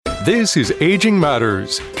This is Aging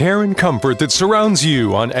Matters, care and comfort that surrounds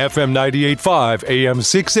you on FM 98.5 AM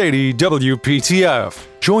 680 WPTF.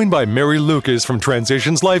 Joined by Mary Lucas from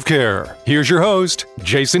Transitions LifeCare. Here's your host,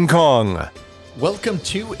 Jason Kong. Welcome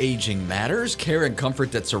to Aging Matters, care and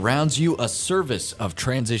comfort that surrounds you, a service of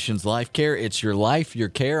Transitions LifeCare. It's your life, your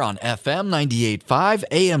care on FM 98.5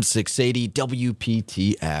 AM 680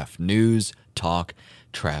 WPTF. News, talk,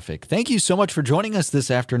 traffic. Thank you so much for joining us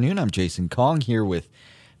this afternoon. I'm Jason Kong here with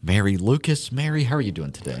Mary Lucas. Mary, how are you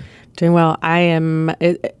doing today? Doing well. I am.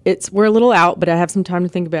 We're a little out, but I have some time to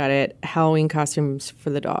think about it. Halloween costumes for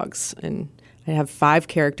the dogs, and I have 5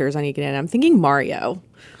 characters I need to get in. I'm thinking Mario,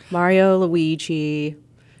 Luigi,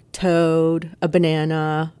 Toad, a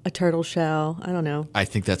banana, a turtle shell. I don't know. I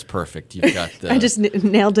think that's perfect. You've got the. I just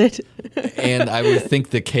nailed it. And I would think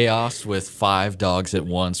the chaos with 5 dogs at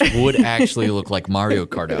once would actually look like Mario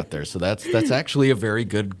Kart out there. So that's actually a very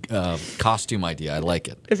good costume idea. I like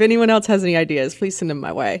it. If anyone else has any ideas, please send them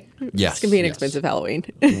my way. Yes, it's gonna be an expensive Halloween.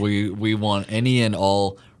 we want any and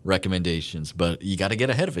all recommendations, but you got to get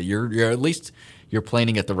ahead of it. You're at least you're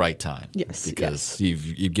planning at the right time. Yes, because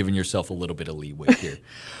you've given yourself a little bit of leeway here.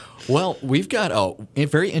 Well, we've got a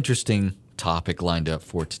very interesting topic lined up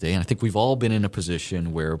for today, and I think we've all been in a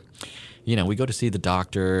position where, we go to see the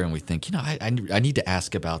doctor and we think, I need to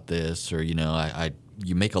ask about this, or you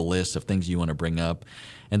make a list of things you want to bring up,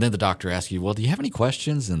 and then the doctor asks you, well, do you have any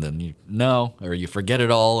questions? And then no, or you forget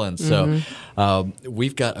it all, and so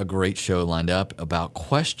we've got a great show lined up about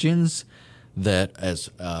questions that,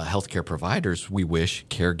 as healthcare providers, we wish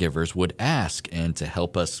caregivers would ask, and to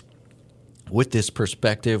help us with this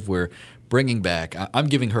perspective, we're bringing back, I'm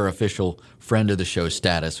giving her official friend of the show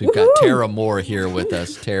status. We've got Tara Moore here with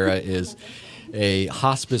us. Tara is a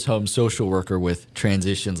Hospice Home Social Worker with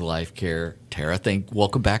Transitions LifeCare. Tara,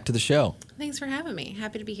 welcome back to the show. Thanks for having me.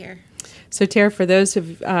 Happy to be here. So, Tara, for those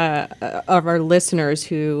of our listeners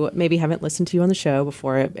who maybe haven't listened to you on the show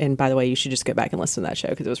before, and by the way, you should just go back and listen to that show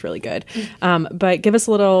because it was really good. But give us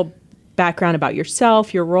a little background about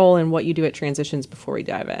yourself, your role, and what you do at Transitions before we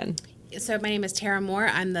dive in. So my name is Tara Moore.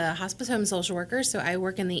 I'm the Hospice Home Social Worker, so I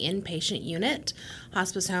work in the inpatient unit,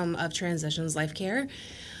 Hospice Home of Transitions LifeCare.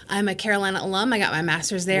 I'm a Carolina alum. I got my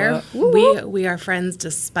master's there. We are friends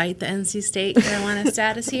despite the NC State Carolina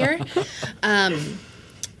status here.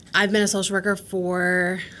 I've been a social worker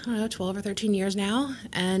for 12 or 13 years now,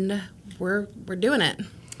 and we're doing it.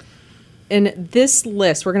 In this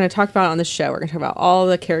list, we're going to talk about on the show, we're going to talk about all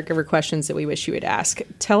the caregiver questions that we wish you would ask.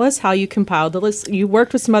 Tell us how you compiled the list. You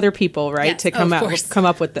worked with some other people, right, to come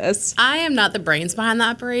up with this. I am not the brains behind the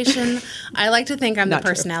operation. I like to think I'm the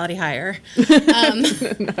personality hire.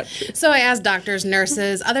 So I asked doctors,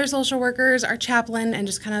 nurses, other social workers, our chaplain, and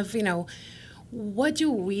just kind of, what do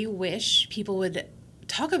we wish people would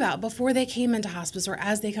talk about before they came into hospice or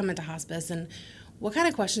as they come into hospice, and what kind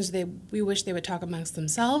of questions we wish they would talk amongst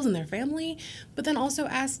themselves and their family, but then also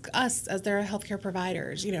ask us as their healthcare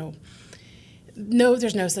providers. No,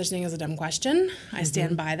 there's no such thing as a dumb question. I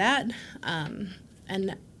stand by that.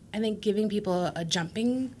 And I think giving people a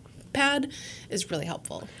jumping pad is really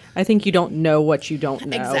helpful. I think you don't know what you don't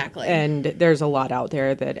know. Exactly. And there's a lot out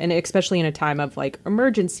there and especially in a time of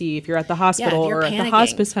emergency, if you're at the hospital or at the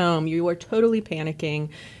hospice home, you are totally panicking.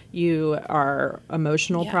 You are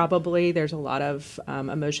emotional, probably. There's a lot of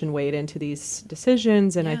emotion weighed into these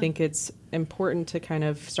decisions, and I think it's important to kind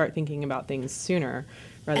of start thinking about things sooner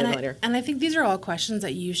rather than later. And I think these are all questions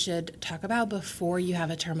that you should talk about before you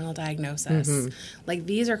have a terminal diagnosis. Like,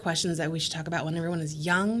 these are questions that we should talk about when everyone is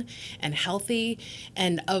young and healthy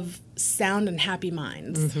and of sound and happy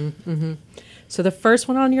minds. So the first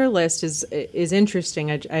one on your list is interesting.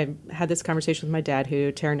 I had this conversation with my dad,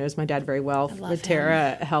 who Tara knows my dad very well.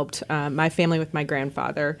 Tara helped my family with my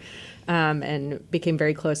grandfather and became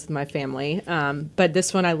very close with my family. But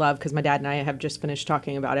this one I love because my dad and I have just finished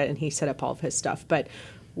talking about it, and he set up all of his stuff. But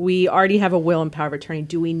we already have a will and power of attorney.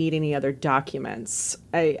 Do we need any other documents?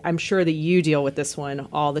 I'm sure that you deal with this one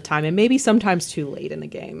all the time, and maybe sometimes too late in the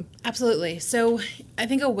game. Absolutely. So I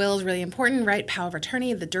think a will is really important, right? Power of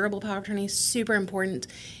attorney, the durable power of attorney, super important.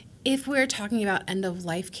 If we're talking about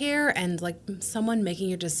end-of-life care and someone making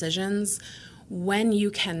your decisions when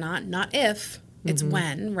you cannot, not if, it's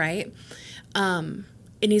when, right?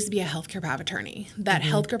 It needs to be a healthcare power of attorney. That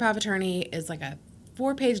healthcare power of attorney is like a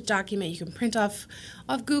 4-page document you can print off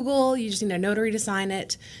Google. You just need a notary to sign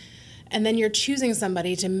it. And then you're choosing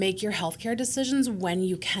somebody to make your healthcare decisions when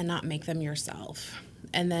you cannot make them yourself.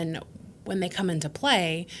 And then when they come into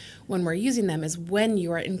play, when we're using them, is when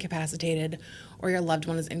you are incapacitated or your loved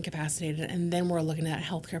one is incapacitated, and then we're looking at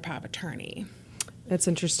healthcare power of attorney. That's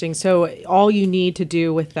interesting. So all you need to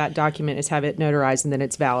do with that document is have it notarized, and then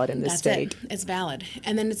it's valid in this state. It's valid.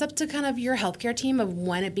 And then it's up to kind of your healthcare team of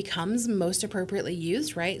when it becomes most appropriately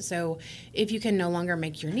used, right? So if you can no longer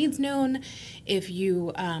make your needs known, if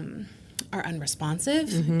you are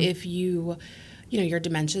unresponsive, if your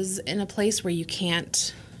dementia's in a place where you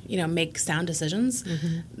can't, make sound decisions,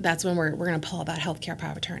 that's when we're going to pull out that healthcare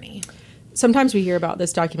power of attorney. Sometimes we hear about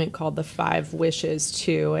this document called the 5 Wishes,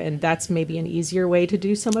 too, and that's maybe an easier way to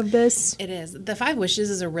do some of this. It is. The 5 Wishes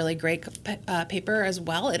is a really great paper as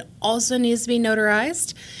well. It also needs to be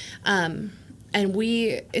notarized. And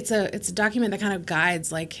it's a document that kind of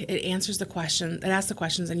guides, like it answers the question, it asks the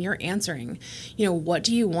questions, and you're answering. What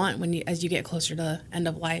do you want as you get closer to the end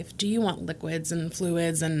of life? Do you want liquids and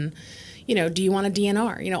fluids, and do you want a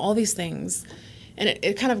DNR? All these things, and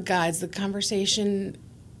it kind of guides the conversation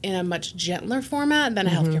in a much gentler format than a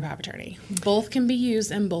healthcare power of attorney. Both can be used,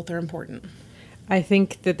 and both are important. I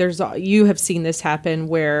think that you have seen this happen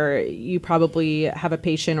where you probably have a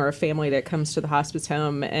patient or a family that comes to the hospice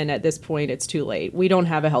home, and at this point it's too late. We don't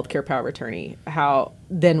have a healthcare power of attorney.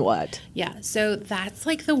 Then what? Yeah, so that's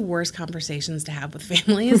like the worst conversations to have with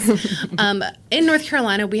families. In North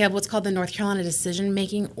Carolina, we have what's called the North Carolina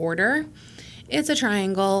Decision-Making Order. It's a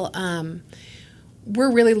triangle.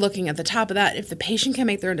 We're really looking at the top of that. If the patient can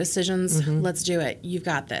make their own decisions, let's do it. You've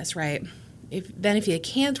got this, right? If you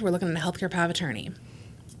can't, we're looking at a healthcare power of attorney.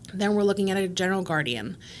 Then we're looking at a general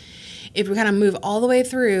guardian. If we kind of move all the way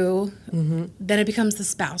through, then it becomes the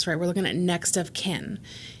spouse, right? We're looking at next of kin.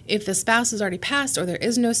 If the spouse has already passed or there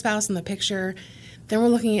is no spouse in the picture, then we're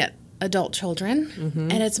looking at adult children,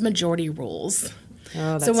 and it's majority rules.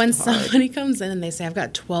 Oh, that's so when hard. somebody comes in and they say, I've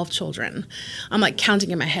got 12 children, I'm like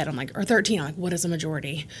counting in my head. I'm like, or 13. I'm like, what is a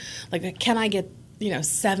majority? Like, can I get,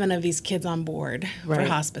 7 of these kids on board for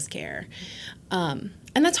hospice care? And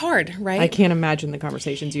that's hard, right? I can't imagine the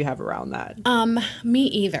conversations you have around that. Me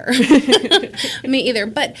either. Me either.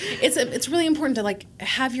 But it's really important to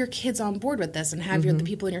have your kids on board with this and have the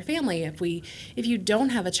people in your family. If you don't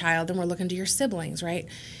have a child, then we're looking to your siblings, right?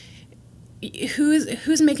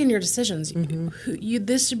 Who's making your decisions?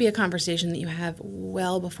 This should be a conversation that you have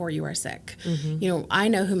well before you are sick. I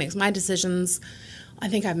know who makes my decisions. I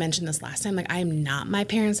think I've mentioned this last time. I am not my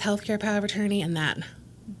parents' healthcare power of attorney, and that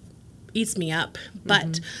eats me up.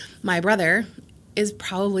 But my brother is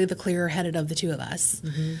probably the clearer headed of the two of us.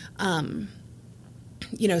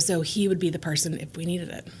 So he would be the person if we needed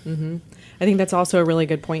it. I think that's also a really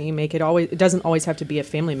good point you make. It doesn't always have to be a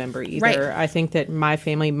family member either. Right. I think that my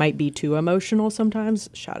family might be too emotional sometimes.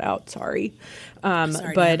 Shout out, sorry.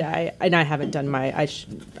 Sorry, but Dan. I haven't done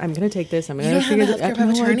I'm going to take this. I'm going to don't figure have a this out. healthcare power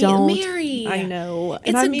of No, I attorney? don't. Mary. I know. It's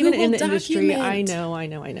And I'm a even in the Google industry. I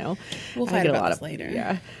document. know. We'll I fight get about a lot this of later.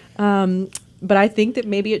 Yeah. But I think that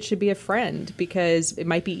maybe it should be a friend, because it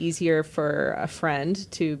might be easier for a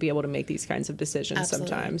friend to be able to make these kinds of decisions Absolutely.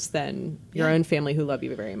 sometimes than your own family who love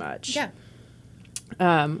you very much. Yeah.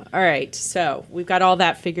 All right. So we've got all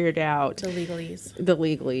that figured out. The legalese. The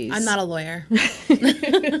legalese. I'm not a lawyer.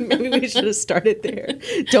 Maybe we should have started there.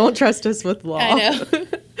 Don't trust us with law. I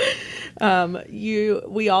know.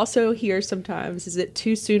 We also hear sometimes, is it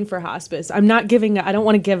too soon for hospice? I don't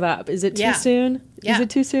want to give up. Is it too soon? Yeah. Is it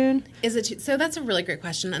too soon? So that's a really great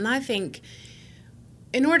question. And I think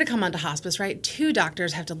in order to come onto hospice, right, 2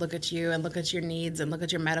 doctors have to look at you and look at your needs and look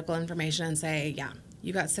at your medical information and say, yeah,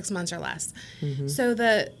 you got 6 months or less.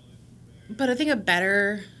 But I think a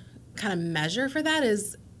better kind of measure for that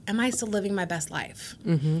is, am I still living my best life?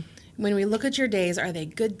 When we look at your days, are they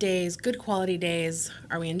good days, good quality days?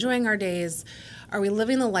 Are we enjoying our days? Are we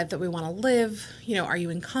living the life that we want to live? Are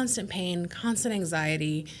you in constant pain, constant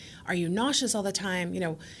anxiety? Are you nauseous all the time?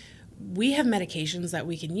 We have medications that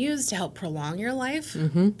we can use to help prolong your life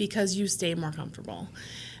because you stay more comfortable.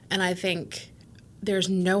 And I think there's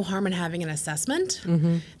no harm in having an assessment.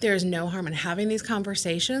 There's no harm in having these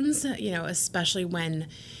conversations, especially when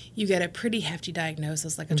you get a pretty hefty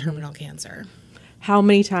diagnosis like a terminal cancer. How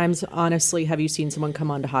many times, honestly, have you seen someone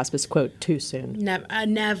come onto hospice, quote, too soon?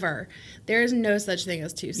 Never. There is no such thing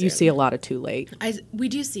as too soon. You see a lot of too late. We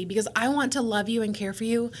do see, because I want to love you and care for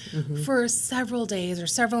you for several days or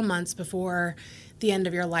several months before the end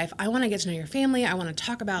of your life. I want to get to know your family. I want to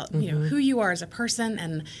talk about who you are as a person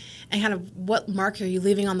and kind of what mark are you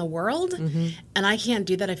leaving on the world. And I can't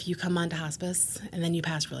do that if you come onto hospice and then you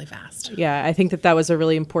pass really fast. Yeah, I think that was a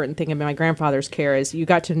really important thing in my grandfather's care, is you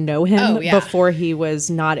got to know him before he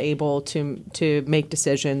was not able to make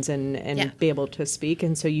decisions and be able to speak.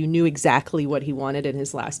 And so you knew exactly what he wanted in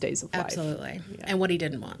his last days of life. Absolutely. And what he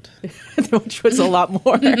didn't want. Which was a lot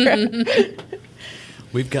more.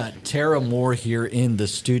 We've got Tara Moore here in the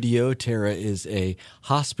studio. Tara is a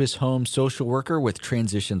hospice home social worker with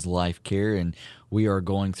Transitions LifeCare, and we are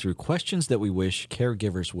going through questions that we wish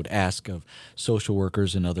caregivers would ask of social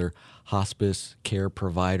workers and other hospice care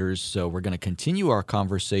providers. So we're going to continue our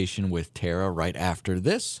conversation with Tara right after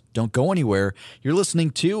this. Don't go anywhere. You're listening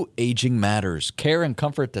to Aging Matters, care and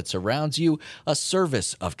comfort that surrounds you, a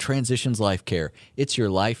service of Transitions LifeCare. It's your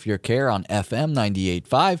life, your care on FM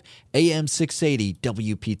 98.5, AM 680,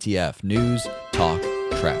 WPTF, News, Talk,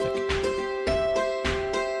 Traffic.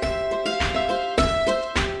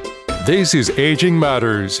 This is Aging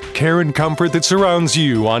Matters, care and comfort that surrounds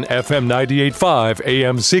you on FM 98.5,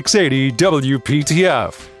 AM 680,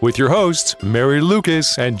 WPTF, with your hosts, Mary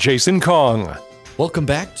Lucas and Jason Kong. Welcome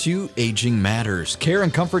back to Aging Matters, care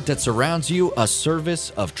and comfort that surrounds you, a service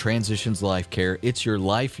of Transitions LifeCare. It's your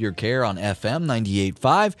life, your care on FM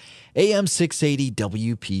 98.5, AM 680,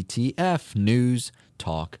 WPTF, News,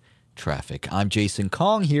 Talk, Traffic. I'm Jason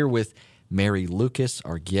Kong here with Mary Lucas.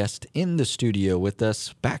 Our guest in the studio with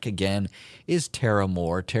us back again is Tara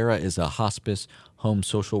Moore. Tara is a hospice home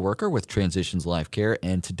social worker with Transitions LifeCare,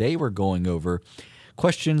 and today we're going over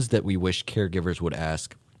questions that we wish caregivers would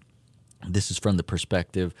ask. This is from the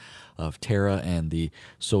perspective of Tara and the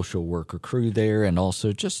social worker crew there, and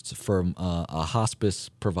also just from a hospice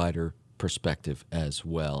provider perspective as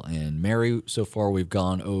well. And Mary, so far we've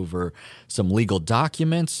gone over some legal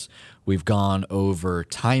documents. We've gone over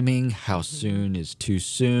timing, how soon is too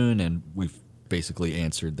soon, and we've basically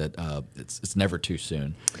answered that it's never too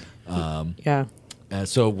soon.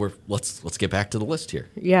 So let's get back to the list here.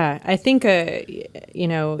 Yeah, I think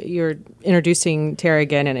you're introducing Tara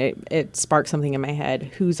again, and it sparked something in my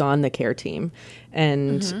head. Who's on the care team?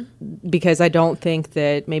 And because I don't think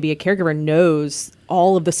that maybe a caregiver knows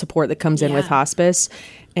all of the support that comes in with hospice,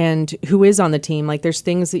 and who is on the team. Like, there's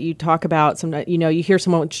things that you talk about. Sometimes, you hear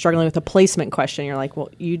someone struggling with a placement question. You're like, well,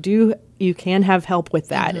 you can have help with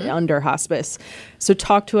that under hospice. So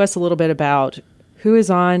talk to us a little bit about who is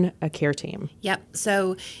on a care team. Yep.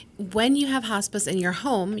 So when you have hospice in your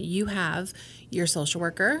home, you have your social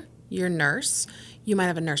worker, your nurse. You might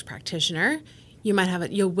have a nurse practitioner. You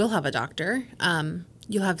will have a doctor.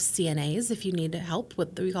 You'll have CNAs if you need help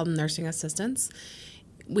with, we call them nursing assistants.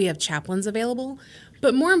 We have chaplains available.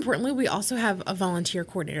 But more importantly, we also have a volunteer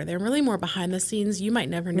coordinator. They're really more behind the scenes. You might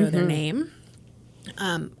never know their name.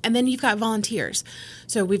 And then you've got volunteers.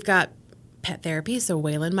 So we've got pet therapy, so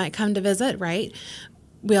Waylon might come to visit, right?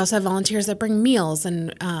 We also have volunteers that bring meals,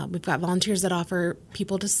 and we've got volunteers that offer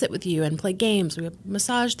people to sit with you and play games. We have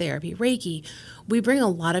massage therapy, Reiki. We bring a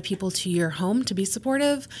lot of people to your home to be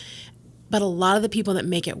supportive, but a lot of the people that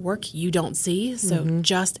make it work you don't see, so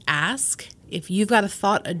just ask. If you've got a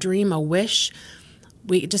thought, a dream, a wish,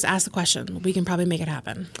 we just ask the question. We can probably make it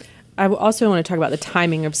happen. I also want to talk about the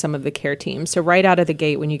timing of some of the care teams. So right out of the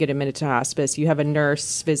gate, when you get admitted to hospice, you have a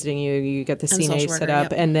nurse visiting you, you get the CNA set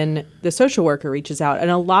up, and then the social worker reaches out. And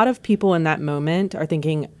a lot of people in that moment are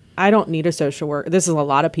thinking, I don't need a social worker. This is a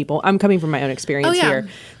lot of people. I'm coming from my own experience here.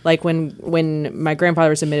 Like when my grandfather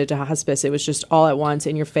was admitted to hospice, it was just all at once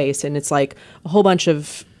in your face. And it's like a whole bunch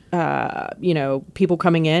of people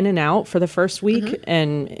coming in and out for the first week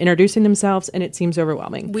and introducing themselves, and it seems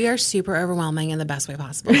overwhelming. We are super overwhelming in the best way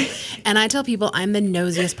possible. And I tell people I'm the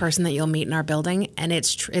nosiest person that you'll meet in our building, and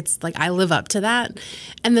it's like I live up to that.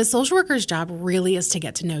 And the social worker's job really is to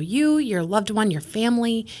get to know you, your loved one, your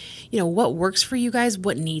family, what works for you guys,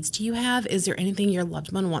 what needs do you have? Is there anything your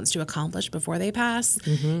loved one wants to accomplish before they pass?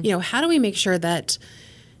 How do we make sure that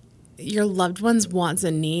your loved one's wants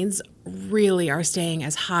and needs really are staying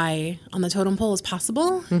as high on the totem pole as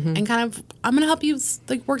possible, and kind of, I'm going to help you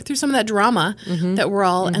work through some of that drama that we're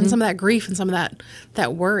all, and some of that grief and some of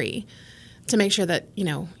that worry, to make sure that,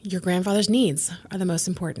 your grandfather's needs are the most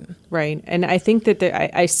important. Right. And I think that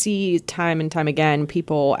I see time and time again,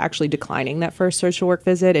 people actually declining that first social work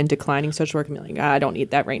visit and declining social work and being like, I don't need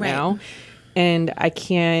that right now. And I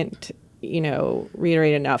can't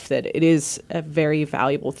reiterate enough that it is a very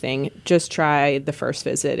valuable thing. Just try the first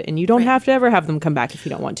visit, and you don't have to ever have them come back if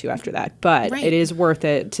you don't want to after that. But it is worth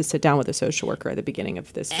it to sit down with a social worker at the beginning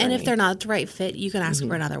of this journey. And if they're not the right fit, you can ask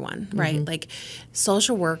for another one, right? Like,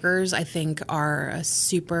 social workers, I think, are a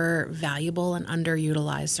super valuable and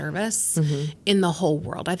underutilized service in the whole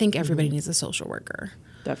world. I think everybody needs a social worker.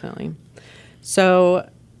 Definitely. So,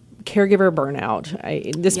 caregiver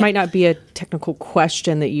burnout. This might not be a technical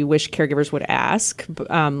question that you wish caregivers would ask.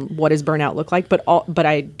 What does burnout look like? But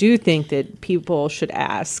I do think that people should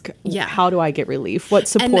ask, how do I get relief? What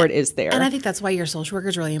support is there? And I think that's why your social worker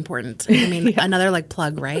is really important. I mean, another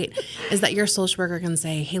plug, right, is that your social worker can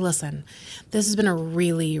say, hey, listen, this has been a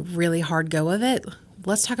really, really hard go of it.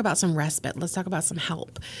 let's talk about some respite. Let's talk about some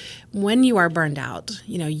help. When you are burned out,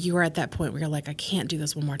 you are at that point where you're like, I can't do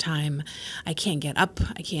this one more time. I can't get up.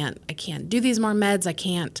 I can't do these more meds. I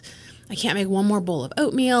can't make one more bowl of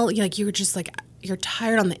oatmeal. You're just like, you're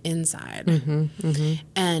tired on the inside.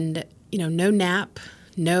 And, no nap,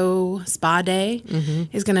 no spa day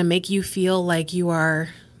is going to make you feel like you are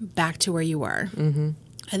back to where you were.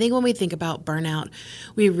 I think when we think about burnout,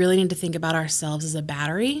 we really need to think about ourselves as a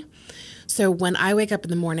battery. So when I wake up in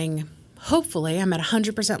the morning, hopefully I'm at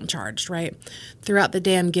 100% charged, right? Throughout the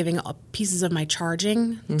day, I'm giving pieces of my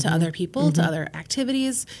charging to other people, to other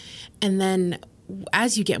activities. And then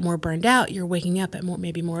as you get more burned out, you're waking up at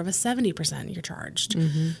maybe more of a 70% you're charged.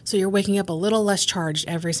 So you're waking up a little less charged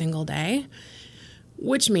every single day,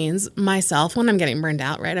 which means myself, when I'm getting burned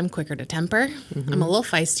out, right, I'm quicker to temper. I'm a little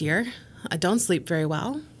feistier. I don't sleep very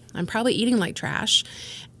well. I'm probably eating like trash.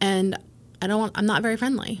 And I'm not very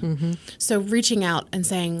friendly. So reaching out and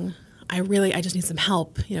saying, I just need some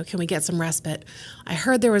help. Can we get some respite? I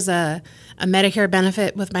heard there was a Medicare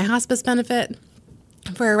benefit with my hospice benefit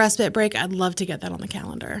for a respite break. I'd love to get that on the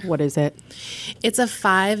calendar. What is it? It's a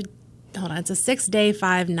 6-day,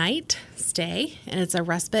 5-night stay, and it's a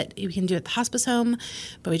respite. You can do it at the hospice home,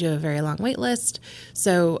 but we do have a very long wait list.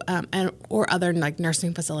 So, or other like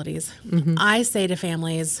nursing facilities. I say to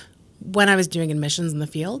families, when I was doing admissions in the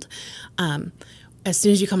field, as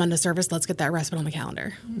soon as you come into service, let's get that respite on the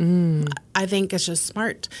calendar. I think it's just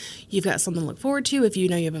smart. You've got something to look forward to. If you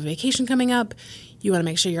know you have a vacation coming up, you want to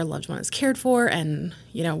make sure your loved one is cared for and,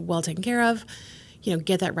 well taken care of.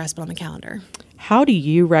 Get that respite on the calendar. How do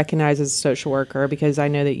you recognize as a social worker, because I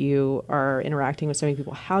know that you are interacting with so many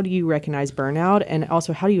people, how do you recognize burnout? And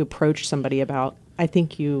also, how do you approach somebody about, I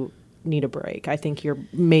think you need a break. I think you're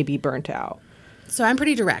maybe burnt out. So I'm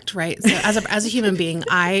pretty direct, right? So as a human being,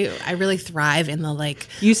 I really thrive in the like.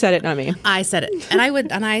 You said it, not me. I said it, and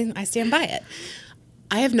I stand by it.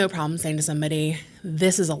 I have no problem saying to somebody,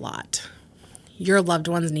 "This is a lot. Your loved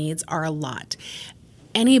one's needs are a lot.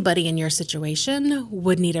 Anybody in your situation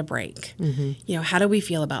would need a break. How do we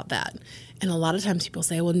feel about that?" And a lot of times people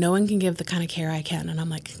say, well, no one can give the kind of care I can. And I'm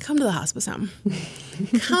like, come to the hospice home.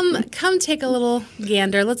 come take a little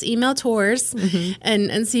gander. Let's email tours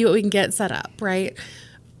and see what we can get set up, right?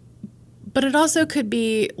 But it also could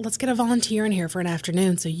be, let's get a volunteer in here for an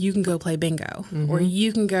afternoon so you can go play bingo, or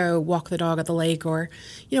you can go walk the dog at the lake, or,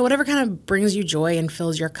 whatever kind of brings you joy and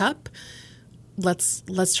fills your cup. Let's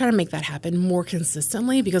try to make that happen more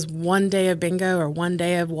consistently, because one day of bingo or one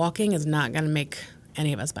day of walking is not going to make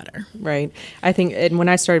any of us better. Right. I think, and when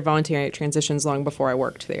I started volunteering at Transitions long before I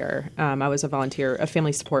worked there, I was a volunteer, a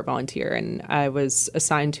family support volunteer, and I was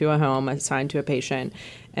assigned to a home, assigned to a patient,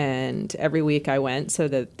 and every week I went so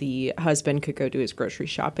that the husband could go do his grocery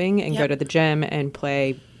shopping and go to the gym and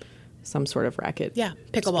play some sort of racket. Yeah,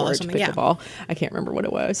 pickleball or something. Pickleball. I can't remember what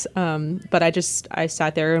it was. But I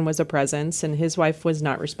sat there and was a presence, and his wife was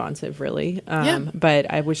not responsive really.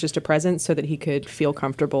 But I was just a presence so that he could feel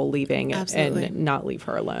comfortable leaving and not leave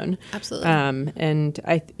her alone. Absolutely. And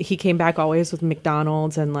he came back always with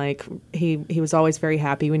McDonald's, and like he was always very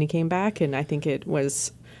happy when he came back, and I think it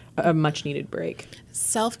was a much needed break.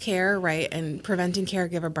 Self-care, right, and preventing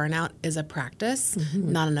caregiver burnout is a practice,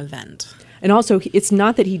 not an event. And also, it's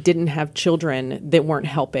not that he didn't have children that weren't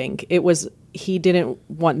helping. It was he didn't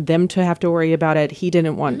want them to have to worry about it. He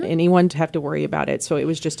didn't want anyone to have to worry about it. So it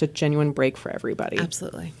was just a genuine break for everybody.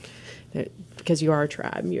 Absolutely. Because you are a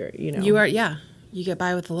tribe. You are, yeah. You get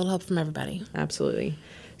by with a little help from everybody. Absolutely.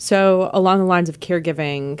 So along the lines of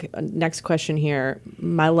caregiving, next question here.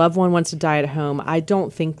 My loved one wants to die at home. I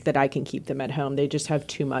don't think that I can keep them at home. They just have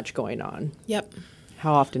too much going on. Yep.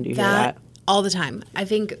 How often do you hear that? All the time. I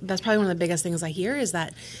think that's probably one of the biggest things I hear is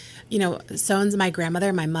that, so-and-so, my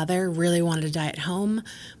grandmother, my mother really wanted to die at home,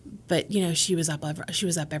 but, she was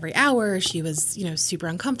up every hour. She was, super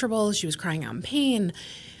uncomfortable. She was crying out in pain.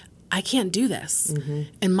 I can't do this.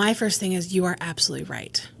 And my first thing is, you are absolutely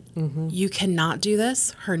right. You cannot do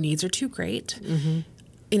this. Her needs are too great.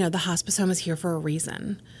 The hospice home is here for a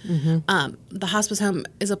reason. The hospice home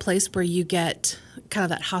is a place where you get kind of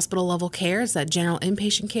that hospital level care. It's that general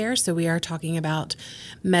inpatient care. So we are talking about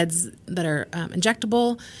meds that are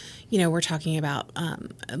injectable. We're talking about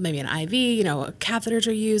maybe an IV, catheters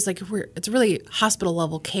are used. It's really hospital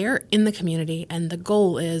level care in the community. And the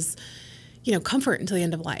goal is, comfort until the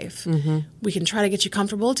end of life. We can try to get you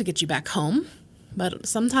comfortable to get you back home. But a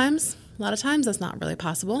lot of times, that's not really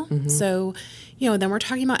possible. So, then we're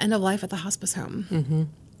talking about end of life at the hospice home.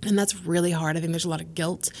 And that's really hard. I think there's a lot of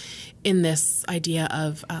guilt in this idea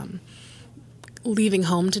of leaving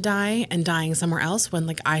home to die and dying somewhere else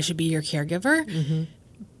when, I should be your caregiver.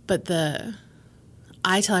 But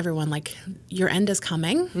I tell everyone, like, your end is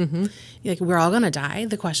coming. Like, we're all going to die.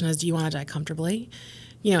 The question is, do you want to die comfortably,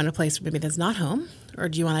 in a place maybe that's not home? Or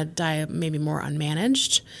do you want to die maybe more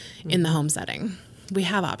unmanaged in the home setting? We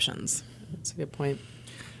have options. That's a good point.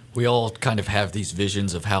 We all kind of have these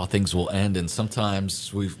visions of how things will end, and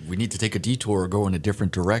sometimes we need to take a detour or go in a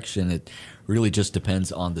different direction. It really just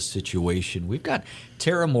depends on the situation. We've got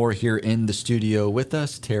Tara Moore here in the studio with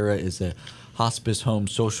us. Tara is a Hospice Home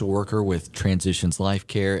Social Worker with Transitions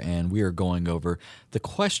LifeCare, and we are going over the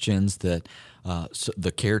questions that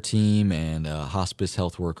the care team and hospice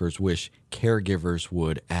health workers wish caregivers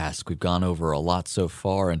would ask. We've gone over a lot so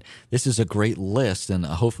far, and this is a great list, and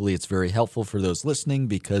hopefully it's very helpful for those listening,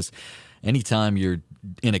 because anytime you're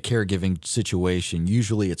in a caregiving situation,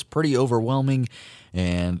 usually it's pretty overwhelming,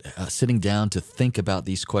 and sitting down to think about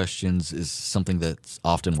these questions is something that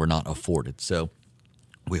often we're not afforded. So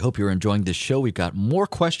we hope you're enjoying this show. We've got more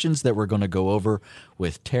questions that we're going to go over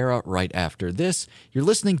with Tara right after this. You're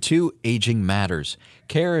listening to Aging Matters,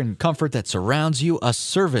 care and comfort that surrounds you, a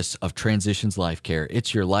service of Transitions LifeCare.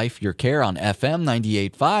 It's your life, your care on FM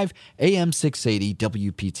 98.5, AM 680,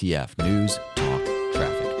 WPTF. News, talk,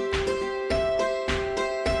 traffic.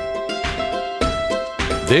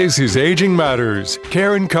 This is Aging Matters,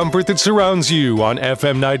 care and comfort that surrounds you on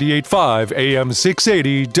FM 98.5, AM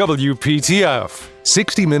 680, WPTF.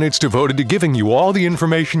 60 minutes devoted to giving you all the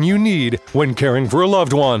information you need when caring for a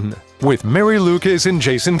loved one. With Mary Lucas and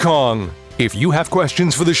Jason Kong. If you have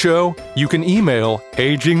questions for the show, you can email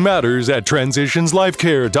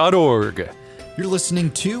agingmatters@transitionslifecare.org. You're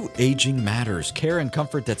listening to Aging Matters, care and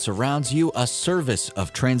comfort that surrounds you, a service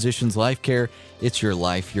of Transitions LifeCare. It's your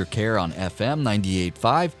life, your care on FM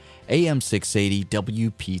 98.5, AM 680,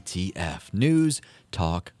 WPTF. News,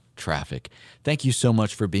 talk, traffic. Thank you so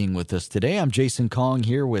much for being with us today. I'm Jason Kong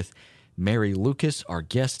here with Mary Lucas, our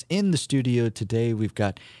guest in the studio today. We've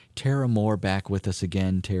got Tara Moore back with us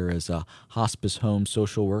again. Tara is a Hospice Home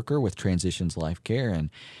Social Worker with Transitions LifeCare,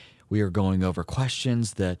 and we are going over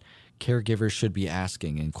questions that caregivers should be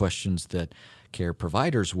asking and questions that care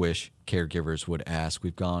providers wish caregivers would ask.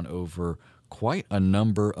 We've gone over quite a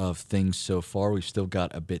number of things so far. We've still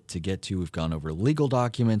got a bit to get to. We've gone over legal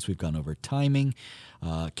documents. We've gone over timing,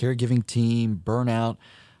 caregiving team, burnout,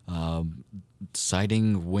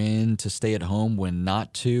 deciding when to stay at home, when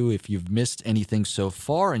not to. If you've missed anything so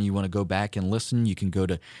far and you want to go back and listen, you can go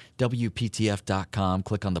to WPTF.com,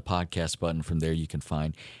 click on the podcast button. From there, you can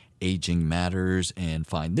find Aging Matters and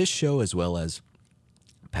find this show as well as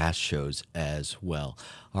past shows as well.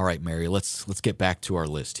 All right, Mary, let's get back to our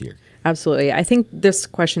list here. Absolutely. I think this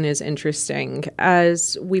question is interesting.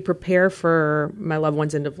 As we prepare for my loved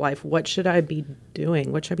one's end of life, what should I be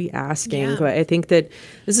doing? What should I be asking? Yeah. I think that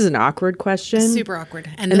this is an awkward question. Super awkward.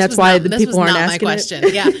 And that's why the people aren't asking my question.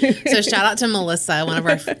 Yeah. So shout out to Melissa, one of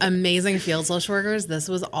our amazing field social workers. This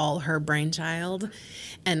was all her brainchild.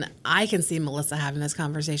 And I can see Melissa having this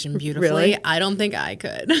conversation beautifully. Really? I don't think I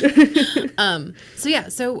could.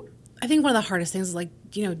 So I think one of the hardest things is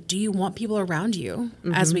do you want people around you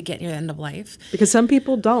as we get near the end of life? Because some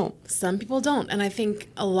people don't. Some people don't. And I think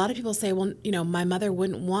a lot of people say, well, my mother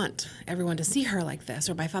wouldn't want everyone to see her like this,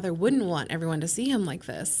 or my father wouldn't want everyone to see him like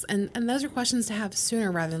this. And those are questions to have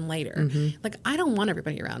sooner rather than later. Like, I don't want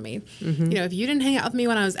everybody around me. If you didn't hang out with me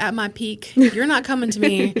when I was at my peak, you're not coming to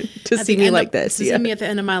me to see me like this. To see me at the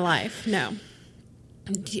end of my life. No.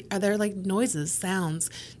 Are there noises, sounds?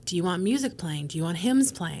 Do you want music playing? Do you want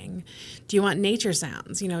hymns playing? Do you want nature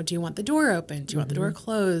sounds? Do you want the door open? Do you want the door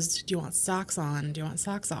closed? Do you want socks on? Do you want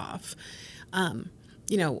socks off? Are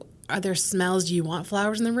there smells? Do you want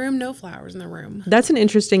flowers in the room? No flowers in the room. That's an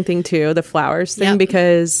interesting thing too, the flowers thing,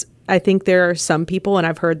 because I think there are some people, and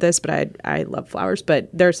I've heard this, but I love flowers, but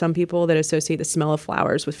there are some people that associate the smell of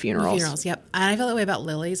flowers with funerals. Funerals, yep. And I feel that way about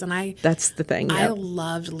lilies, and that's the thing. Yep. I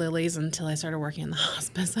loved lilies until I started working in the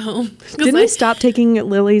hospice home. Didn't we stop taking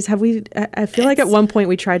lilies? Have we? I feel like at one point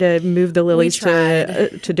we tried to move the lilies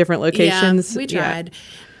to different locations. Yeah, we tried.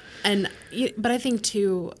 But I think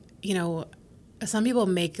too, some people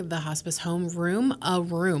make the hospice home room a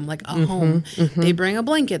room, like a home. They bring a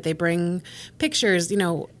blanket. They bring pictures.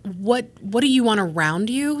 What do you want around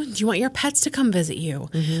you? Do you want your pets to come visit you?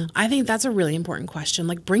 I think that's a really important question.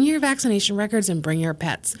 Like, bring your vaccination records and bring your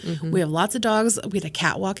pets. We have lots of dogs. We had a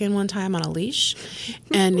cat walk in one time on a leash,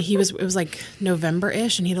 and it was like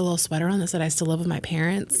November-ish, and he had a little sweater on that said, "I still live with my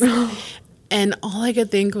parents." And all I could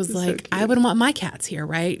think was I wouldn't want my cats here,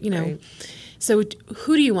 right? Right. So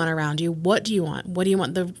who do you want around you? What do you want? What do you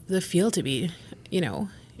want the feel to be?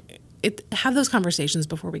 have those conversations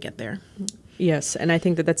before we get there. Yes, and I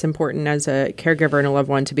think that that's important as a caregiver and a loved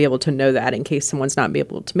one to be able to know that in case someone's not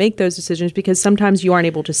able to make those decisions, because sometimes you aren't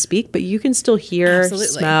able to speak, but you can still hear,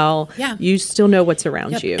 smell. Yeah. You still know what's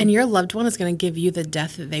around you. And your loved one is going to give you the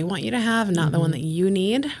death that they want you to have, not the one that you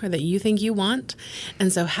need or that you think you want.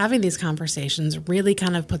 And so having these conversations really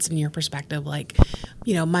kind of puts in your perspective, like,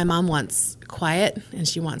 my mom wants quiet and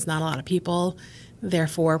she wants not a lot of people.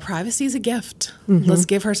 Therefore, privacy is a gift. Let's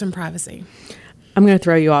give her some privacy. I'm going to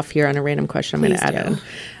throw you off here on a random question I'm going to add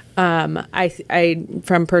in. I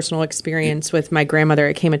from personal experience with my grandmother,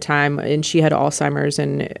 it came a time, and she had Alzheimer's,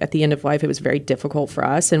 and at the end of life, it was very difficult for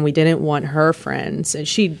us, and we didn't want her friends, and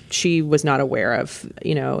she was not aware of,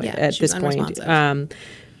 at this point.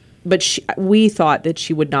 But we thought that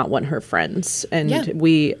she would not want her friends, and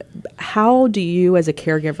how do you, as a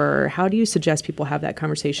caregiver, how do you suggest people have that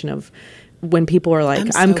conversation of when people are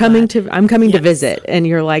like, I'm coming to visit, and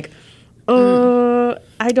you're like,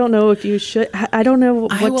 I don't know if you should. I don't know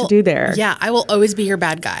what to do there. Yeah, I will always be your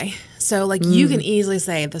bad guy. So, you can easily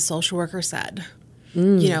say the social worker said,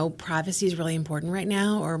 privacy is really important right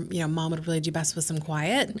now, or, mom would really do best with some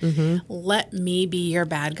quiet. Let me be your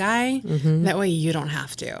bad guy. That way you don't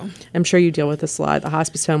have to. I'm sure you deal with this a lot at the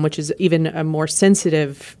hospice home, which is even a more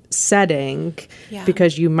sensitive setting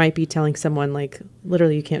because you might be telling someone, like,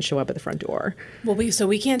 literally you can't show up at the front door. Well,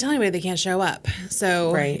 we can't tell anybody they can't show up.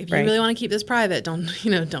 So if you really want to keep this private, don't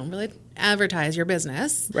really advertise your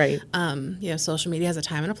business. Right. Social media has a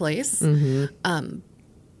time and a place.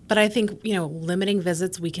 But I think, limiting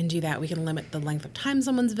visits, we can do that. We can limit the length of time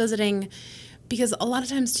someone's visiting, because a lot of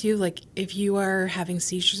times too, like if you are having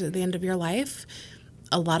seizures at the end of your life,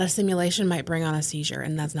 a lot of stimulation might bring on a seizure,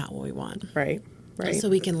 and that's not what we want. Right. So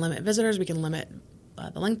we can limit visitors, we can limit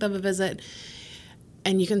the length of a visit,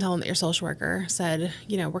 and you can tell them that your social worker said,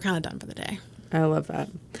 we're kind of done for the day. I love that.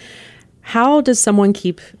 How does someone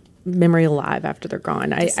keep memory alive after they're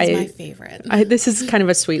gone? This is my favorite. This is kind of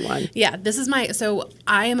a sweet one. Yeah, so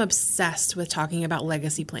I am obsessed with talking about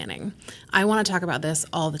legacy planning. I want to talk about this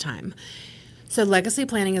all the time. So legacy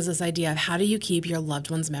planning is this idea of how do you keep your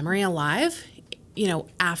loved one's memory alive,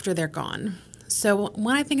 after they're gone. So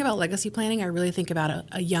when I think about legacy planning, I really think about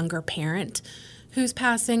a younger parent who's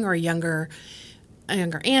passing, or a younger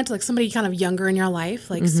aunt, like somebody kind of younger in your life.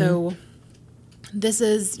 Like, so this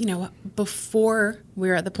is, before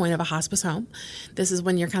we're at the point of a hospice home. This is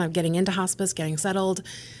when you're kind of getting into hospice, getting settled,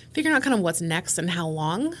 figuring out kind of what's next and how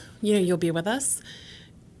long, you'll be with us.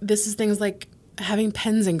 This is things like having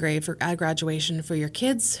pens engraved at graduation for your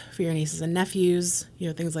kids, for your nieces and nephews,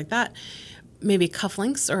 things like that. Maybe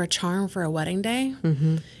cufflinks or a charm for a wedding day.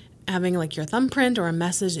 Having like your thumbprint or a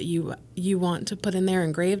message that you want to put in there,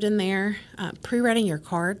 engraved in there. Pre-writing your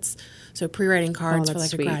cards. So pre-writing cards for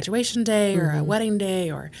like a graduation day or a wedding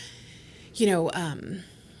day, or,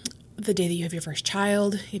 the day that you have your first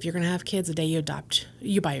child. If you're going to have kids, the day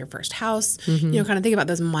you buy your first house. Kind of think about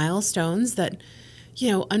those milestones that,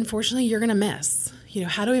 unfortunately you're going to miss.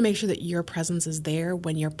 How do we make sure that your presence is there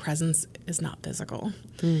when your presence is not physical?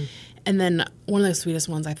 And then one of the sweetest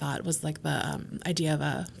ones I thought was like the idea of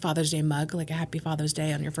a Father's Day mug, like a Happy Father's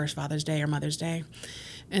Day on your first Father's Day or Mother's Day,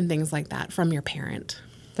 and things like that from your parent.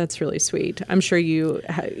 That's really sweet. I'm sure you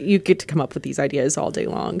get to come up with these ideas all day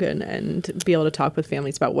long and be able to talk with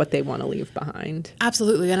families about what they want to leave behind.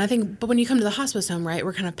 Absolutely. And I think, but when you come to the hospice home, right,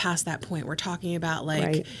 we're kind of past that point. We're talking about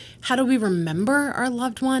like, how do we remember our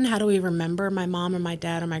loved one? How do we remember my mom or my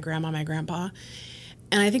dad or my grandma, my grandpa?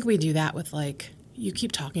 And I think we do that with like, you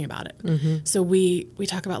keep talking about it. So we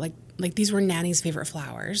talk about like these were Nanny's favorite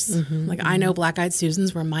flowers. I know black-eyed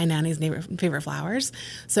Susans were my Nanny's favorite flowers.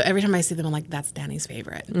 So every time I see them, I'm like, that's Nanny's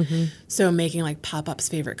favorite. So making like Pop-Up's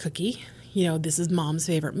favorite cookie, this is Mom's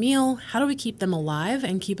favorite meal. How do we keep them alive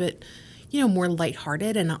and keep it, more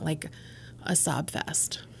lighthearted and not like a sob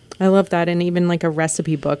fest? I love that. And even like a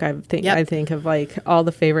recipe book, I think of like all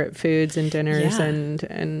the favorite foods and dinners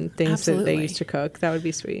and things that they used to cook. That would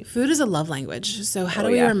be sweet. Food is a love language. So how do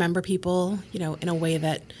we remember people, in a way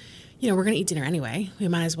that, we're going to eat dinner anyway. We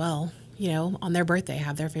might as well, on their birthday,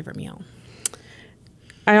 have their favorite meal.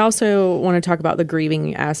 I also want to talk about the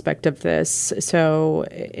grieving aspect of this. So,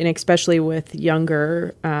 and especially with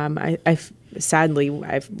younger,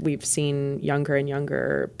 we've seen younger and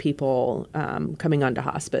younger people coming onto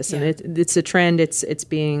hospice, and it's a trend. It's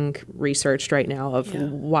being researched right now of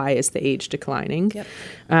why is the age declining.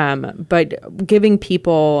 But giving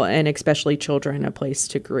people, and especially children, a place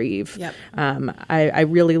to grieve. I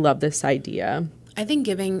really love this idea. I think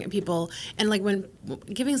giving people, and like when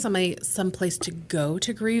giving somebody some place to go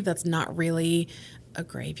to grieve, that's not really a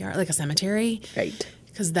graveyard, like a cemetery. Right.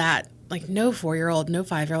 Because that like no 4-year-old, no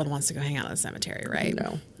 5-year-old wants to go hang out at a cemetery, right?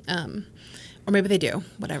 No. Or maybe they do,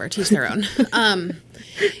 whatever, teach their own.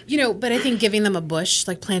 But I think giving them a bush,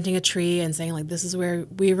 like planting a tree and saying like, this is where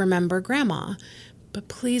we remember grandma. But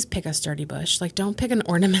please pick a sturdy bush. Like, don't pick an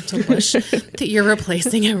ornamental bush that you're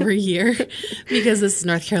replacing every year because this is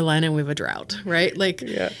North Carolina and we have a drought, right? Like,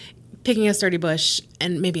 picking a sturdy bush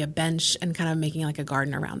and maybe a bench and kind of making like a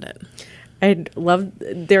garden around it. I've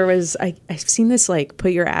seen this like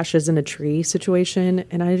put your ashes in a tree situation,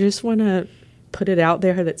 and I just want to put it out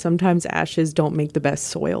there that sometimes ashes don't make the best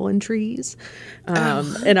soil in trees.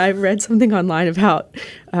 And I read something online about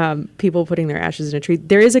people putting their ashes in a tree.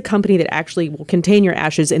 There is a company that actually will contain your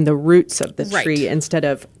ashes in the roots of the tree instead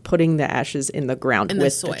of putting the ashes in the ground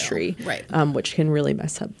with the tree, which can really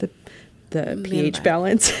mess up the pH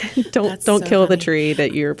balance. Don't kill the tree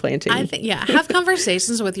that you're planting. I think have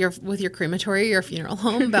conversations with your crematory, your funeral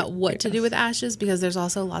home about what to do with ashes, because there's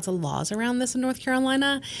also lots of laws around this in North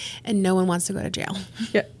Carolina, and no one wants to go to jail.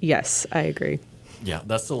 Yes, I agree. Yeah,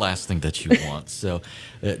 that's the last thing that you want. So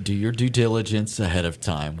do your due diligence ahead of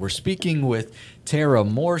time. We're speaking with Tara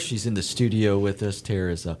Moore. She's in the studio with us.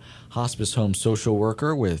 Tara is a hospice home social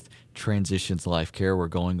worker with Transitions LifeCare. We're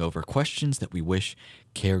going over questions that we wish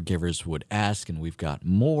caregivers would ask, and we've got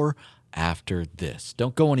more after this.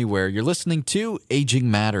 Don't go anywhere. You're listening to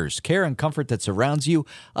Aging Matters, care and comfort that surrounds you,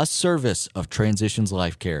 a service of Transitions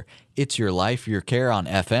LifeCare. It's your life, your care on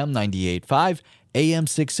FM 98.5, AM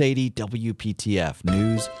 680, WPTF,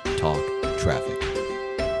 News, Talk, Traffic.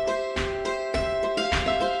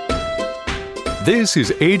 This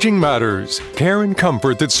is Aging Matters, care and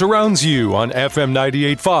comfort that surrounds you on FM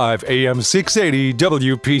 98.5, AM 680,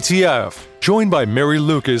 WPTF. Joined by Mary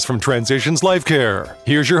Lucas from Transitions LifeCare.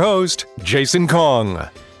 Here's your host, Jason Kong.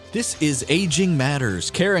 This is Aging Matters,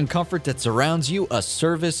 care and comfort that surrounds you, a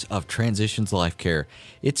service of Transitions LifeCare.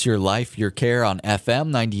 It's your life, your care on FM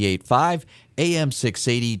 98.5, AM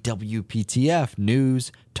 680, WPTF,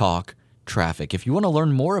 News, Talk, Traffic. If you want to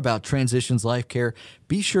learn more about Transitions LifeCare,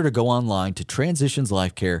 be sure to go online to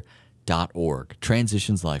transitionslifecare.org.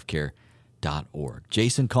 Transitionslifecare.org.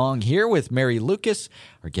 Jason Kong here with Mary Lucas.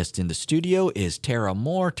 Our guest in the studio is Tara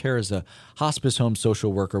Moore. Tara's a hospice home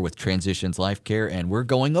social worker with Transitions LifeCare, and we're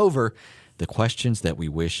going over the questions that we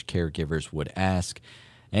wish caregivers would ask.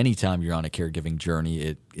 Anytime you're on a caregiving journey,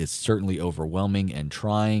 it is certainly overwhelming and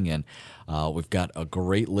trying, and we've got a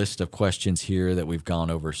great list of questions here that we've gone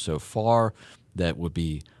over so far that would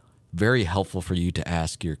be very helpful for you to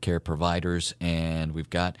ask your care providers, and we've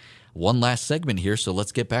got one last segment here, so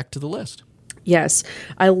let's get back to the list. Yes,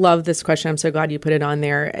 I love this question. I'm so glad you put it on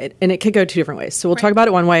there. And it could go two different ways. So we'll talk about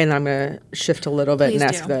it one way, and then I'm going to shift a little bit and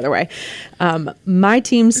ask the other way. My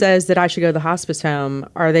team says that I should go to the hospice home.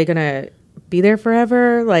 Are they going to be there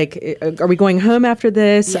forever? Like, are we going home after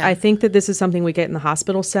this? I think that this is something we get in the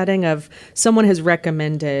hospital setting of someone has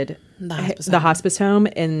recommended the hospice home,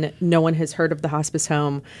 and no one has heard of the hospice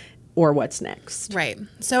home or what's next. Right.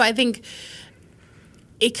 So I think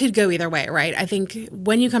it could go either way, right? I think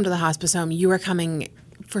when you come to the hospice home, you are coming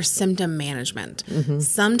for symptom management. Mm-hmm.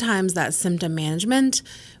 Sometimes that symptom management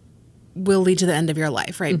will lead to the end of your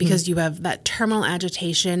life, right? Mm-hmm. Because you have that terminal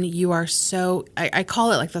agitation. You are so, I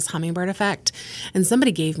call it like this hummingbird effect. And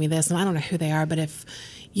somebody gave me this, and I don't know who they are, but if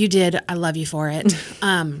you did, I love you for it.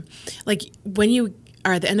 Like when you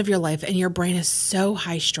are at the end of your life and your brain is so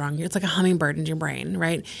high strung, it's like a hummingbird in your brain,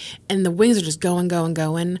 right? And the wings are just going, going,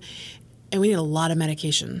 going. And we need a lot of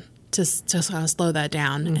medication to kind of slow that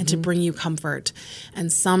down and to bring you comfort. And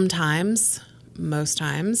sometimes, most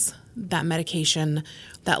times, that medication,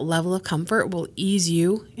 that level of comfort will ease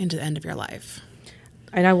you into the end of your life.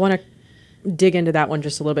 And I want to dig into that one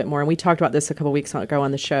just a little bit more. And we talked about this a couple weeks ago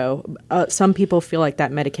on the show. Some people feel like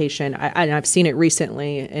that medication, and I've seen it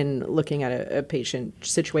recently in looking at a patient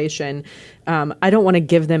situation. I don't want to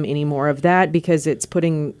give them any more of that because it's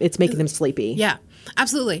making them sleepy. Yeah.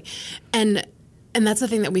 Absolutely. And that's the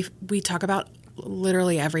thing that we talk about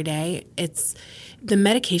literally every day. It's the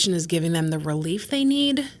medication is giving them the relief they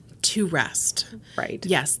need to rest. Right.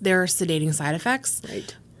 Yes, there are sedating side effects.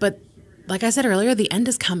 Right. But like I said earlier, the end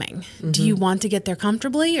is coming. Mm-hmm. Do you want to get there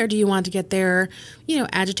comfortably, or do you want to get there,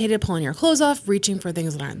 agitated, pulling your clothes off, reaching for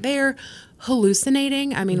things that aren't there,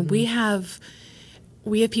 hallucinating? I mean, we have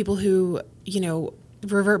people who,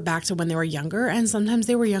 revert back to when they were younger, and sometimes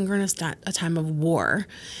they were younger in a time of war,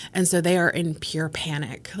 and so they are in pure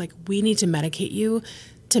panic. Like, we need to medicate you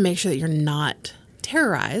to make sure that you're not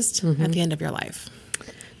terrorized at the end of your life.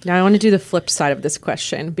 Now, I want to do the flip side of this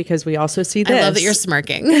question because we also see this. I love that you're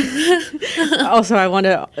smirking. Also, I want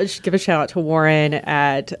to give a shout out to Warren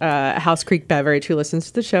at House Creek Beverage, who listens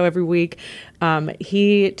to the show every week.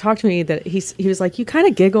 He talked to me that he was like, you kind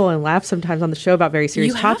of giggle and laugh sometimes on the show about very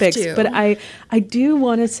serious topics, but I do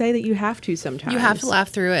want to say that you have to sometimes. You have to laugh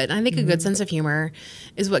through it. And I think a good sense of humor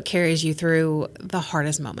is what carries you through the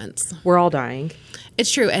hardest moments. We're all dying.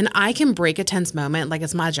 It's true. And I can break a tense moment like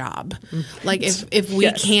it's my job. Like if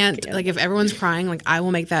we can't, like if everyone's crying, like I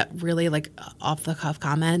will make that really like off the cuff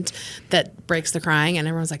comment that breaks the crying and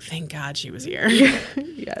everyone's like, thank God she was here.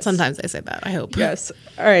 Yes. Sometimes I say that, I hope. Yes.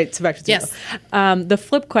 All right. So back to yes. The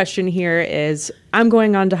flip question here is, I'm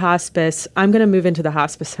going on to hospice. I'm going to move into the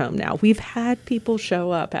hospice home now. We've had people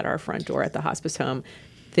show up at our front door at the hospice home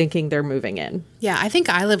thinking they're moving in. Yeah, I think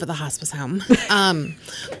I live at the hospice home.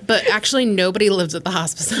 But actually nobody lives at the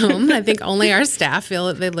hospice home. I think only our staff feel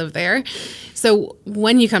that they live there. So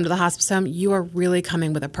when you come to the hospice home, you are really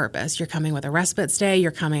coming with a purpose. You're coming with a respite stay.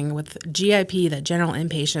 You're coming with GIP, the general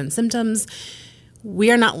inpatient symptoms. We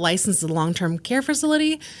are not licensed as a long-term care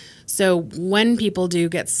facility. So when people do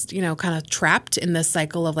get, kind of trapped in this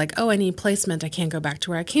cycle of like, oh, I need placement, I can't go back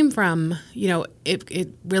to where I came from, it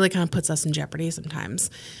really kind of puts us in jeopardy sometimes.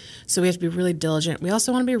 So we have to be really diligent. We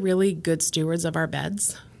also want to be really good stewards of our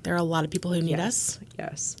beds. There are a lot of people who need us.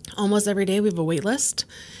 Yes. Almost every day we have a wait list.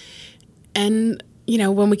 And,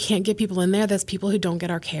 when we can't get people in there, that's people who don't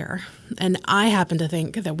get our care. And I happen to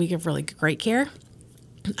think that we give really great care.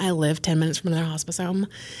 I live 10 minutes from their hospice home,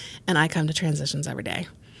 and I come to Transitions every day.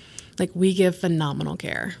 Like, we give phenomenal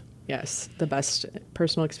care. Yes, the best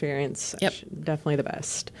personal experience. Yep. Definitely the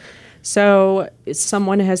best. So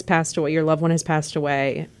someone has passed away, your loved one has passed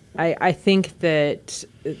away. I think that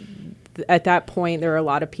at that point, there are a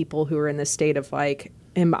lot of people who are in this state of like,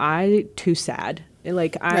 am I too sad?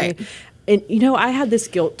 Like, right. I had this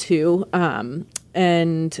guilt too. I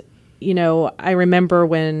remember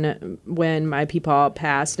when my peepaw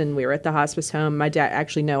passed and we were at the hospice home, my dad,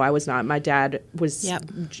 actually, no, I was not. My dad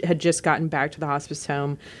had just gotten back to the hospice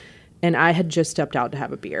home and I had just stepped out to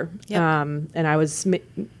have a beer. Yep. And I was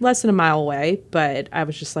less than a mile away, but I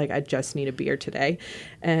was just like, I just need a beer today.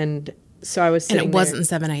 And so I was sitting and it wasn't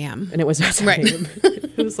 7 a.m. And it was not 7 a.m.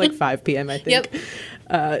 It was like 5 p.m., I think.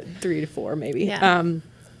 Yep. 3 to 4 maybe. Yeah.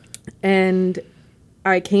 And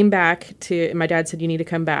I came back and my dad said, you need to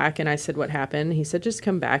come back. And I said, what happened? He said, just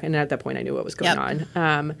come back. And at that point I knew what was going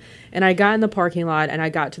on. And I got in the parking lot and I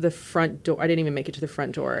got to the front door. I didn't even make it to the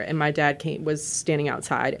front door. And my dad was standing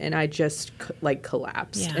outside and I just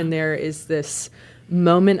collapsed. Yeah. And there is this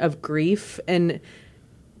moment of grief. And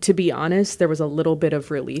to be honest, there was a little bit of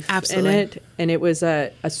relief in it. And it was I'm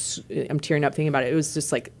tearing up thinking about it. It was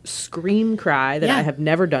just like scream cry that I have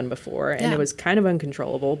never done before. And it was kind of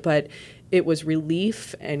uncontrollable, but it was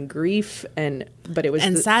relief and grief but it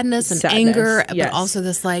was sadness and anger, but also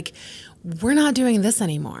this like, we're not doing this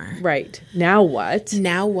anymore. Right. Now what?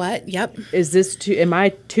 Yep. Is this am I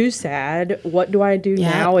too sad? What do I do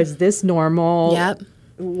now? Is this normal? Yep.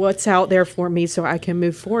 What's out there for me so I can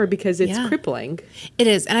move forward, because it's crippling. It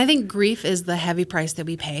is. And I think grief is the heavy price that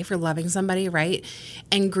we pay for loving somebody, right?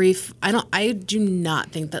 And grief, I do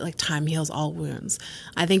not think that like time heals all wounds.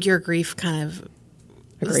 I think your grief kind of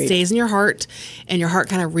stays in your heart and your heart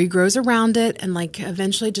kind of regrows around it and like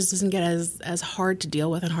eventually just doesn't get as hard to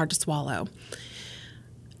deal with and hard to swallow.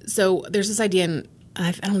 So there's this idea, and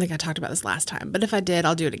I don't think I talked about this last time, but if I did,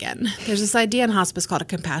 I'll do it again. There's this idea in hospice called a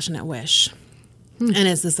compassionate wish. And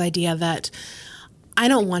it's this idea that I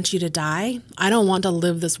don't want you to die. I don't want to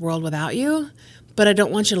live this world without you, but I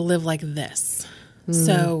don't want you to live like this.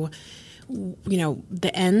 So,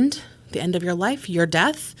 the end of your life, your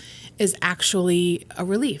death, is actually a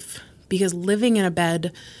relief, because living in a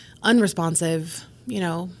bed, unresponsive,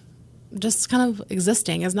 just kind of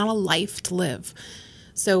existing is not a life to live.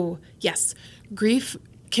 So, yes, grief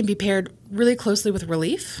can be paired really closely with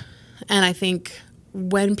relief. And I think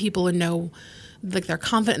when people know, like they're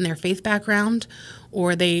confident in their faith background,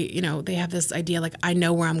 or they have this idea like, I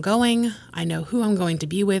know where I'm going, I know who I'm going to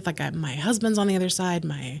be with, like my husband's on the other side,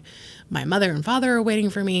 my mother and father are waiting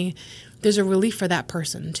for me. There's a relief for that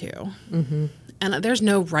person too. Mm-hmm. And there's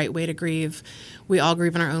no right way to grieve. We all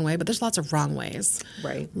grieve in our own way, but there's lots of wrong ways.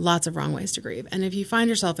 Right. Lots of wrong ways to grieve. And if you find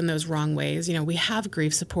yourself in those wrong ways, we have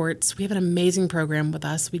grief supports. We have an amazing program with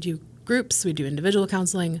us. We do groups, we do individual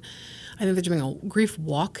counseling. I think they're doing a grief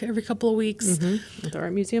walk every couple of weeks. Mm-hmm. At the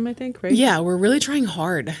Art Museum, I think, right? Yeah, we're really trying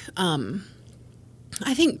hard.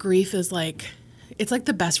 I think grief is it's like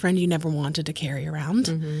the best friend you never wanted to carry around.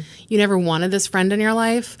 Mm-hmm. You never wanted this friend in your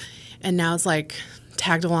life, and now it's like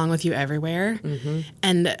tagged along with you everywhere,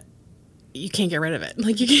 and you can't get rid of it.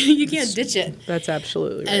 Like you can't ditch it. That's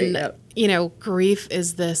absolutely right. And grief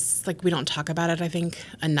is this, like, we don't talk about it, I think,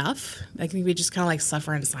 enough. I think we just kind of like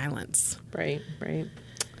suffer in silence. Right.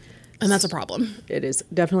 And that's a problem. It is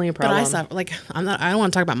definitely a But problem. I don't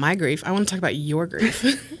want to talk about my grief. I want to talk about your grief.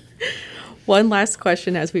 One last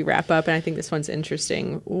question as we wrap up, and I think this one's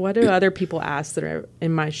interesting. What do other people ask that are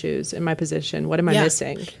in my shoes, in my position? What am I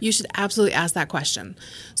missing? You should absolutely ask that question.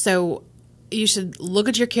 So you should look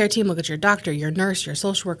at your care team, look at your doctor, your nurse, your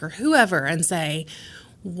social worker, whoever, and say,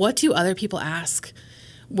 what do other people ask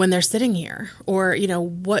when they're sitting here? Or,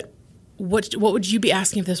 what would you be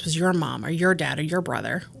asking if this was your mom or your dad or your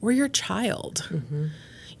brother or your child?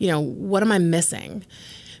 What am I missing?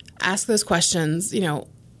 Ask those questions.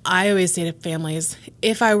 I always say to families,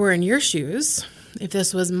 if I were in your shoes, if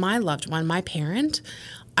this was my loved one, my parent,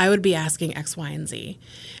 I would be asking X, Y, and Z.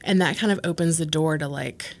 And that kind of opens the door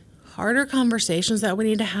to harder conversations that we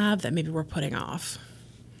need to have that maybe we're putting off.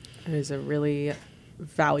 It is a really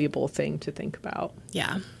valuable thing to think about.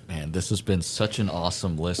 Yeah. Man, this has been such an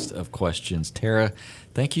awesome list of questions. Tara,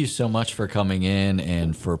 thank you so much for coming in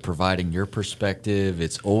and for providing your perspective.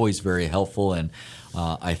 It's always very helpful, and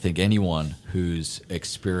I think anyone who's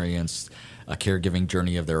experienced a caregiving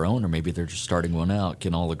journey of their own, or maybe they're just starting one out,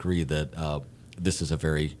 can all agree that this is a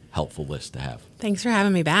very helpful list to have. Thanks for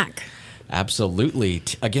having me back. Absolutely.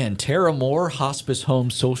 Again, Tara Moore, Hospice Home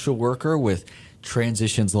Social Worker with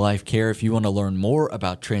Transitions LifeCare. If you want to learn more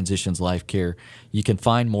about Transitions LifeCare, you can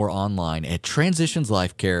find more online at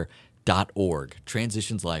transitionslifecare.org.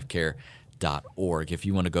 Transitionslifecare.org. If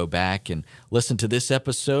you want to go back and listen to this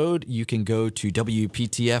episode, you can go to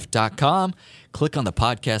WPTF.com, click on the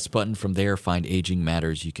podcast button. From there, find Aging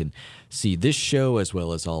Matters. You can see this show as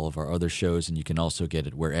well as all of our other shows, and you can also get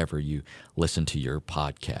it wherever you listen to your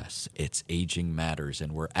podcasts. It's Aging Matters,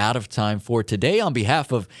 and we're out of time for today. On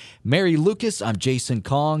behalf of Mary Lucas, I'm Jason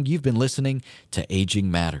Kong. You've been listening to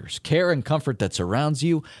Aging Matters, care and comfort that surrounds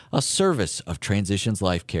you, a service of Transitions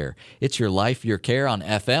LifeCare. It's your life, your care on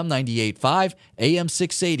FM 98.5, AM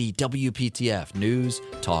 680, WPTF, News,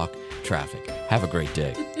 Talk, Traffic. Have a great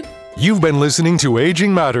day. You've been listening to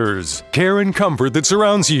Aging Matters, care and comfort that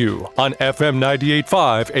surrounds you on FM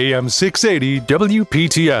 98.5 AM 680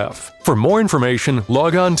 WPTF. For more information,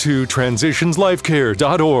 log on to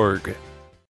transitionslifecare.org.